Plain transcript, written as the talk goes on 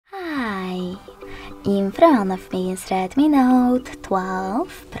In front of me is Redmi Note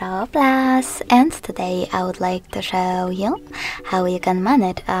 12 Pro Plus, and today I would like to show you how you can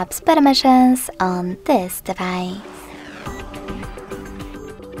manage apps permissions on this device.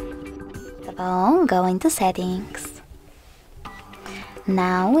 So go into settings.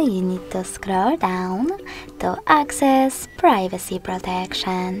 Now you need to scroll down to access privacy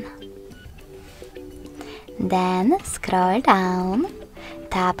protection. Then scroll down,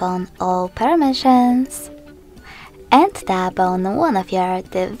 tap on all permissions, and tap on one of your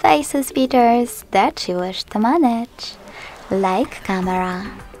device's features that you wish to manage, like camera.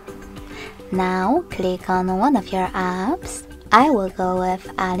 Now click on one of your apps. I will go with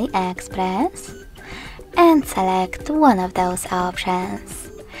AliExpress and select one of those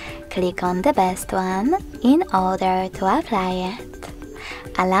options. Click on the best one in order to apply it.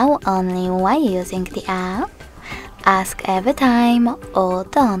 Allow only while using the app. Ask every time or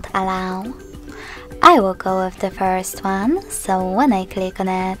don't allow. I will go with the first one, so when I click on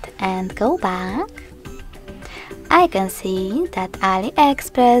it and go back, I can see that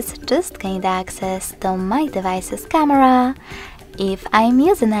AliExpress just gained access to my device's camera if I'm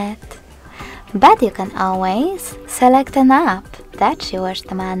using it. But you can always select an app that you wish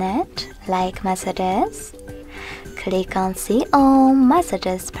to manage, like messages. Click on See All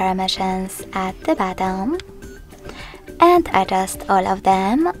Messages Permissions at the bottom and adjust all of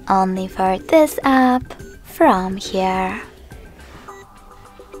them only for this app from here.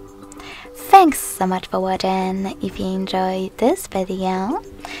 Thanks so much for watching. If you enjoyed this video,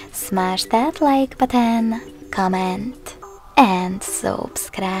 smash that like button, comment and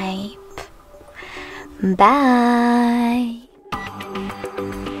subscribe. Bye!